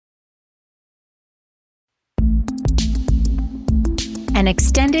An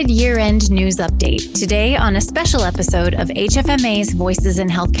extended year-end news update today on a special episode of HFMA's Voices in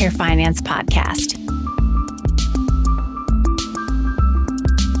Healthcare Finance podcast.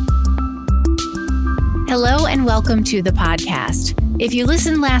 Hello and welcome to the podcast. If you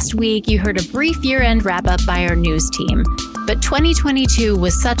listened last week, you heard a brief year-end wrap-up by our news team. But 2022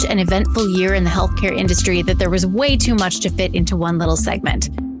 was such an eventful year in the healthcare industry that there was way too much to fit into one little segment.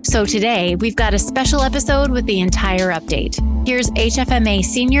 So today, we've got a special episode with the entire update. Here's HFMA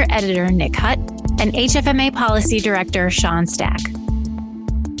Senior Editor Nick Hutt and HFMA Policy Director Sean Stack.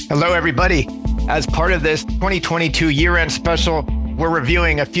 Hello, everybody. As part of this 2022 year-end special, we're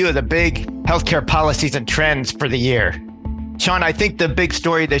reviewing a few of the big healthcare policies and trends for the year. Sean, I think the big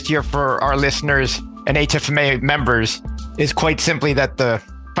story this year for our listeners and HFMA members is quite simply that the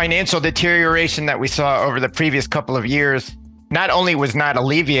financial deterioration that we saw over the previous couple of years not only was not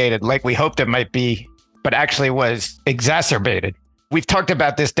alleviated like we hoped it might be, but actually was exacerbated. We've talked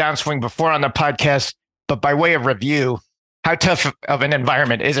about this downswing before on the podcast, but by way of review, how tough of an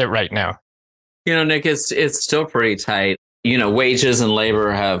environment is it right now? You know, Nick, it's still pretty tight. You know, wages and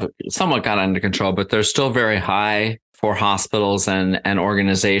labor have somewhat got under control, but they're still very high for hospitals and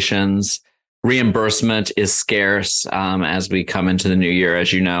organizations. Reimbursement is scarce as we come into the new year,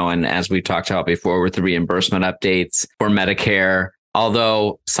 as you know, and as we talked about before with the reimbursement updates for Medicare.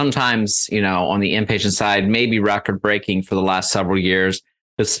 Although sometimes, you know, on the inpatient side, maybe record breaking for the last several years,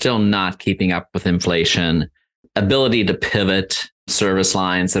 but still not keeping up with inflation. Ability to pivot service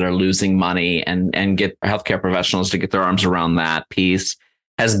lines that are losing money and get healthcare professionals to get their arms around that piece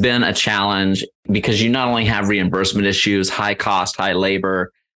has been a challenge because you not only have reimbursement issues, high cost, high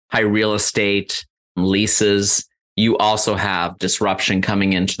labor, high real estate, leases, you also have disruption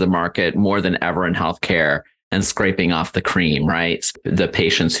coming into the market more than ever in healthcare and scraping off the cream, right? The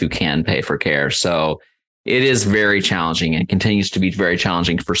patients who can pay for care. So it is very challenging and continues to be very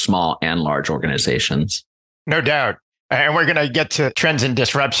challenging for small and large organizations. No doubt. And we're going to get to trends and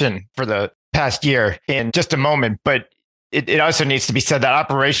disruption for the past year in just a moment. But it also needs to be said that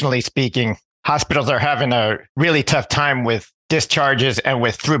operationally speaking, hospitals are having a really tough time with discharges and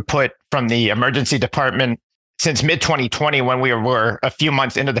with throughput from the emergency department. Since mid-2020, when we were a few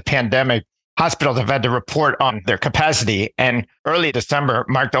months into the pandemic, hospitals have had to report on their capacity. And early December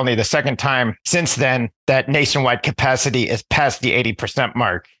marked only the second time since then that nationwide capacity is past the 80%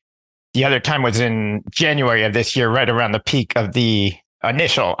 mark. The other time was in January of this year, right around the peak of the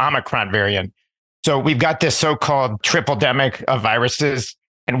initial Omicron variant. So we've got this so-called triple-demic of viruses.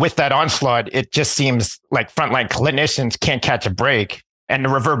 And with that onslaught, it just seems like frontline clinicians can't catch a break. And the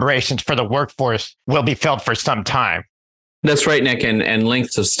reverberations for the workforce will be felt for some time. That's right, Nick. And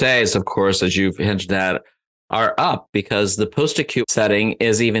lengths of stays, of course, as you've hinted at, are up because the post-acute setting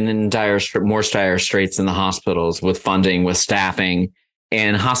is even in more dire straits in the hospitals with funding, with staffing.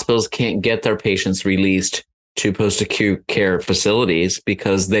 And hospitals can't get their patients released to post-acute care facilities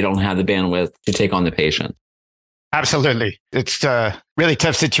because they don't have the bandwidth to take on the patient. Absolutely. It's a really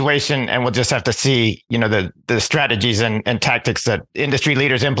tough situation, and we'll just have to see, you know, the strategies and tactics that industry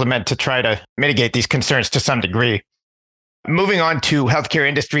leaders implement to try to mitigate these concerns to some degree. Moving on to healthcare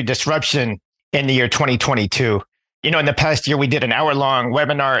industry disruption in the year 2022. You know, in the past year, we did an hour-long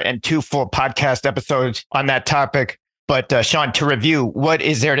webinar and 2 full podcast episodes on that topic. But Sean, to review, what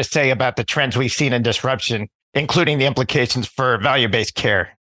is there to say about the trends we've seen in disruption, including the implications for value-based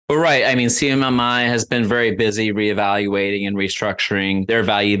care? Well, right. I mean, CMMI has been very busy reevaluating and restructuring their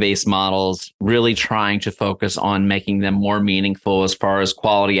value-based models, really trying to focus on making them more meaningful as far as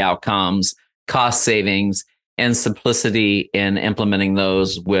quality outcomes, cost savings, and simplicity in implementing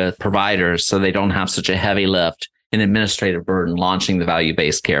those with providers so they don't have such a heavy lift and administrative burden launching the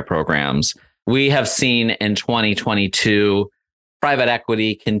value-based care programs. We have seen in 2022, private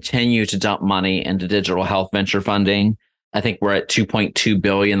equity continue to dump money into digital health venture funding. I think we're at $2.2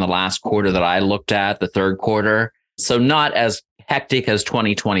 billion the last quarter that I looked at, the third quarter. So not as hectic as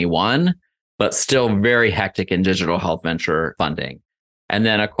 2021, but still very hectic in digital health venture funding. And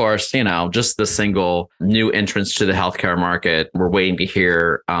then, of course, you know, just the single new entrance to the healthcare market. We're waiting to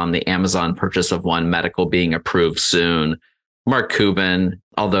hear the Amazon purchase of One Medical being approved soon. Mark Cuban,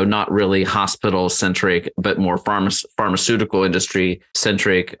 although not really hospital-centric, but more pharmaceutical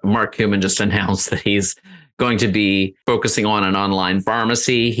industry-centric, Mark Cuban just announced that he's going to be focusing on an online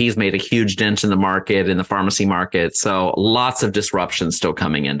pharmacy. He's made a huge dent in the market, in the pharmacy market. So lots of disruption still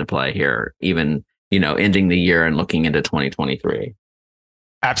coming into play here, even, you know, ending the year and looking into 2023.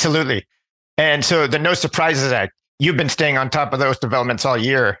 Absolutely. And so the No Surprises Act, you've been staying on top of those developments all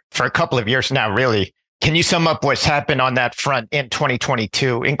year for a couple of years now, really. Can you sum up what's happened on that front in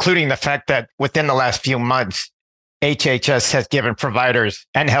 2022, including the fact that within the last few months, HHS has given providers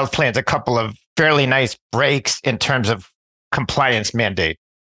and health plans a couple of fairly nice breaks in terms of compliance mandate.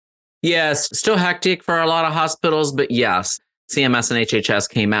 Yes, still hectic for a lot of hospitals, but yes, CMS and HHS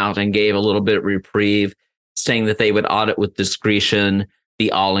came out and gave a little bit of reprieve, saying that they would audit with discretion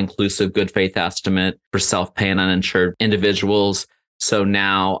the all-inclusive good faith estimate for self-pay and uninsured individuals. So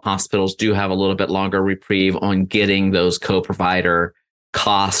now hospitals do have a little bit longer reprieve on getting those co-provider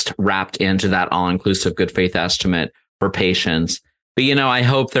cost wrapped into that all-inclusive good faith estimate for patients. But, I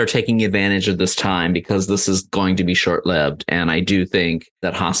hope they're taking advantage of this time because this is going to be short-lived. And I do think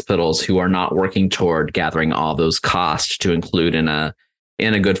that hospitals who are not working toward gathering all those costs to include in a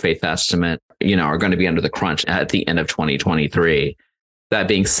good faith estimate, are going to be under the crunch at the end of 2023. That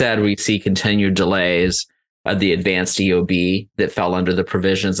being said, we see continued delays of the advanced EOB that fell under the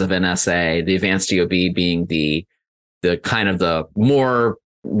provisions of NSA, the advanced EOB being the kind of the more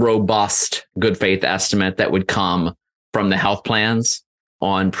robust good faith estimate that would come from the health plans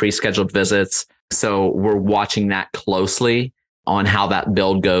on pre-scheduled visits. So we're watching that closely on how that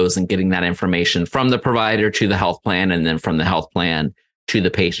build goes and getting that information from the provider to the health plan and then from the health plan to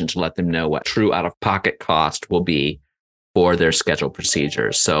the patient to let them know what true out-of-pocket cost will be for their scheduled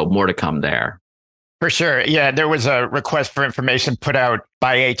procedures. So more to come there. For sure. Yeah, there was a request for information put out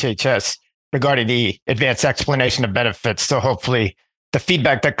by HHS regarding the advanced explanation of benefits. So hopefully the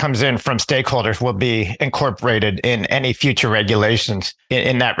feedback that comes in from stakeholders will be incorporated in any future regulations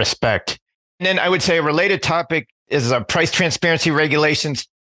in that respect. And then I would say a related topic is price transparency regulations.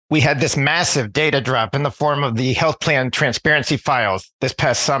 We had this massive data drop in the form of the health plan transparency files this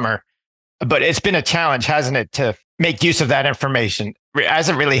past summer. But it's been a challenge, hasn't it, to make use of that information, as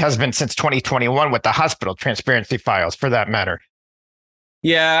it really has been since 2021 with the hospital transparency files, for that matter.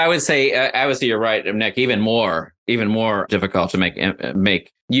 Yeah, I would say you're right, Nick. Even more difficult to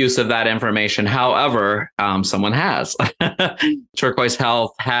make use of that information. However, someone has. Turquoise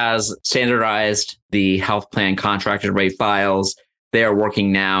Health has standardized the health plan contracted rate files. They are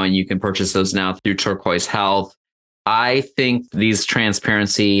working now, and you can purchase those now through Turquoise Health. I think these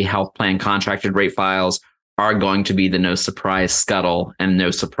transparency health plan contracted rate files are going to be the no surprise scuttle and no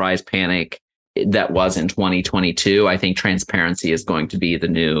surprise panic that was in 2022. I think transparency is going to be the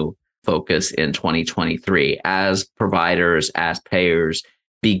new focus in 2023 as providers, as payers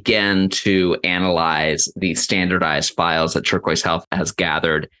begin to analyze the standardized files that Turquoise Health has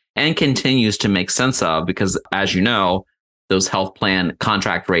gathered and continues to make sense of, because as you know, those health plan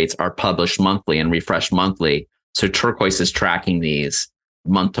contract rates are published monthly and refreshed monthly. So Turquoise is tracking these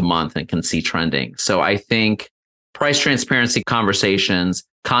month to month and can see trending. So I think price transparency conversations,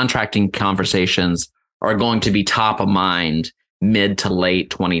 contracting conversations are going to be top of mind mid to late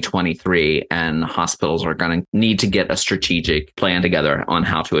 2023. And hospitals are going to need to get a strategic plan together on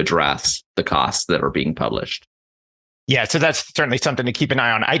how to address the costs that are being published. Yeah, so that's certainly something to keep an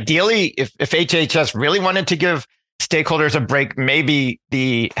eye on. Ideally, if HHS really wanted to give stakeholders a break, maybe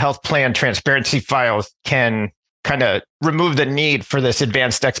the health plan transparency files can kind of remove the need for this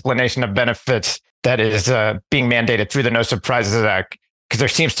advanced explanation of benefits that is being mandated through the No Surprises Act, because there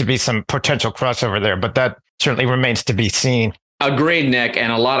seems to be some potential crossover there, but that certainly remains to be seen. Agreed, Nick,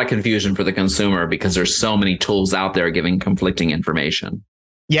 and a lot of confusion for the consumer because there's so many tools out there giving conflicting information.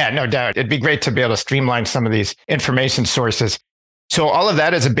 Yeah, no doubt. It'd be great to be able to streamline some of these information sources. So all of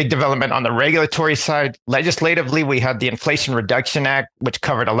that is a big development on the regulatory side. Legislatively, we had the Inflation Reduction Act, which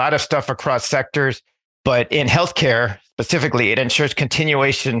covered a lot of stuff across sectors. But in healthcare specifically, it ensures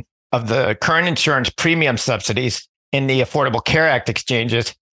continuation of the current insurance premium subsidies in the Affordable Care Act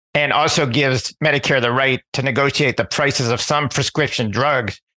exchanges, and also gives Medicare the right to negotiate the prices of some prescription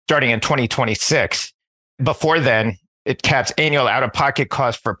drugs starting in 2026. Before then, it caps annual out-of-pocket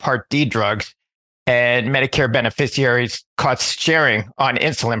costs for Part D drugs and Medicare beneficiaries' cost sharing on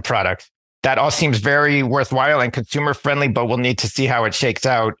insulin products. That all seems very worthwhile and consumer-friendly, but we'll need to see how it shakes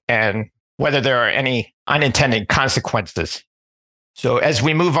out and whether there are any unintended consequences. So as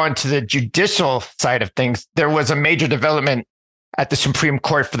we move on to the judicial side of things, there was a major development at the Supreme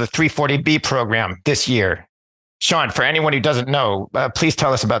Court for the 340B program this year. Sean, for anyone who doesn't know, please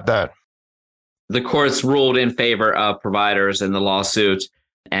tell us about that. The courts ruled in favor of providers in the lawsuit,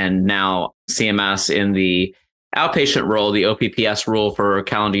 and now CMS in the outpatient rule, the OPPS rule for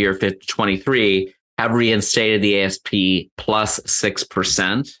calendar year 2023, have reinstated the ASP plus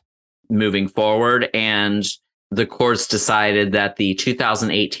 6% moving forward. And the courts decided that the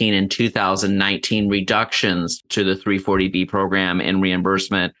 2018 and 2019 reductions to the 340B program in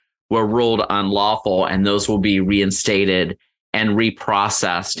reimbursement were ruled unlawful, and those will be reinstated and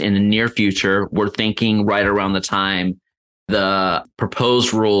reprocessed in the near future. We're thinking right around the time the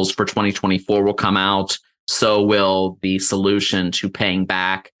proposed rules for 2024 will come out. so will the solution to paying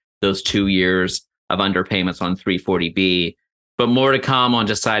back those 2 years of underpayments on 340B. But more to come on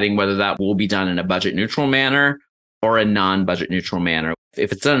deciding whether that will be done in a budget neutral manner or a non-budget neutral manner.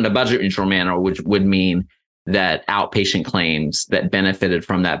 If it's done in a budget neutral manner, which would mean that outpatient claims that benefited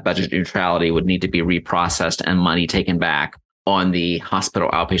from that budget neutrality would need to be reprocessed and money taken back on the hospital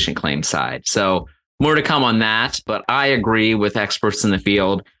outpatient claim side. So more to come on that. But I agree with experts in the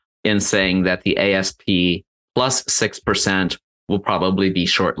field in saying that the ASP plus 6% will probably be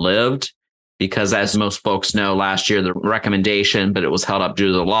short-lived, because as most folks know, last year, the recommendation, but it was held up due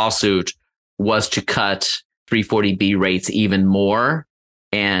to the lawsuit, was to cut 340B rates even more.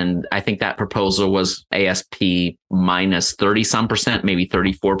 And I think that proposal was ASP minus 30 some percent, maybe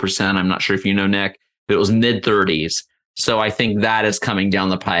 34%. I'm not sure if you know, Nick, but it was mid 30s. So I think that is coming down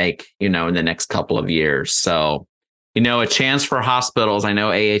the pike, in the next couple of years. So, a chance for hospitals. I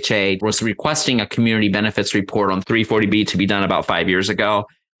know AHA was requesting a community benefits report on 340B to be done about 5 years ago.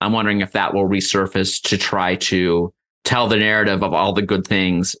 I'm wondering if that will resurface to try to tell the narrative of all the good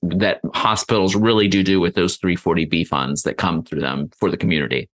things that hospitals really do with those 340B funds that come through them for the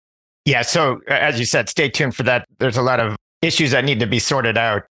community. Yeah. So as you said, stay tuned for that. There's a lot of issues that need to be sorted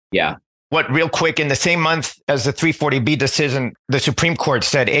out. Yeah. Real quick, in the same month as the 340B decision, the Supreme Court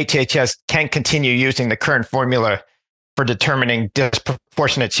said HHS can continue using the current formula for determining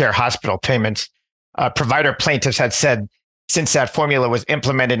disproportionate share hospital payments. Provider plaintiffs had said since that formula was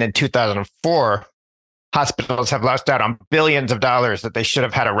implemented in 2004, hospitals have lost out on billions of dollars that they should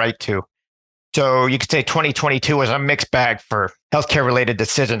have had a right to. So you could say 2022 was a mixed bag for healthcare related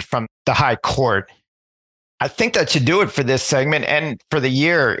decisions from the high court. I think that should do it for this segment and for the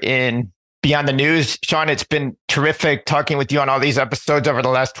year in Beyond the News. Sean, it's been terrific talking with you on all these episodes over the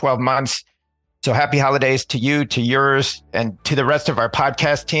last 12 months. So happy holidays to you, to yours, and to the rest of our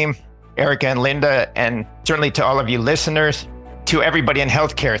podcast team, Erica and Linda, and certainly to all of you listeners. To everybody in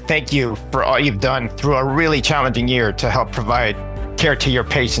healthcare, thank you for all you've done through a really challenging year to help provide care to your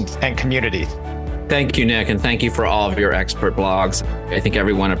patients and communities. Thank you, Nick, and thank you for all of your expert blogs. I think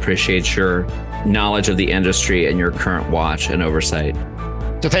everyone appreciates your knowledge of the industry and your current watch and oversight.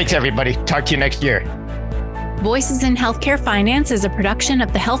 So thanks, everybody. Talk to you next year. Voices in Healthcare Finance is a production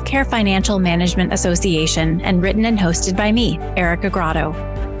of the Healthcare Financial Management Association and written and hosted by me, Erica Grotto.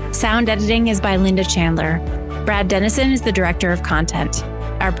 Sound editing is by Linda Chandler. Brad Dennison is the Director of Content.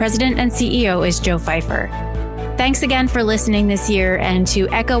 Our President and CEO is Joe Pfeiffer. Thanks again for listening this year, and to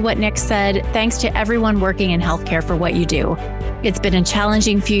echo what Nick said, thanks to everyone working in healthcare for what you do. It's been a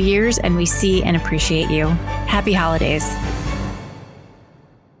challenging few years, and we see and appreciate you. Happy holidays.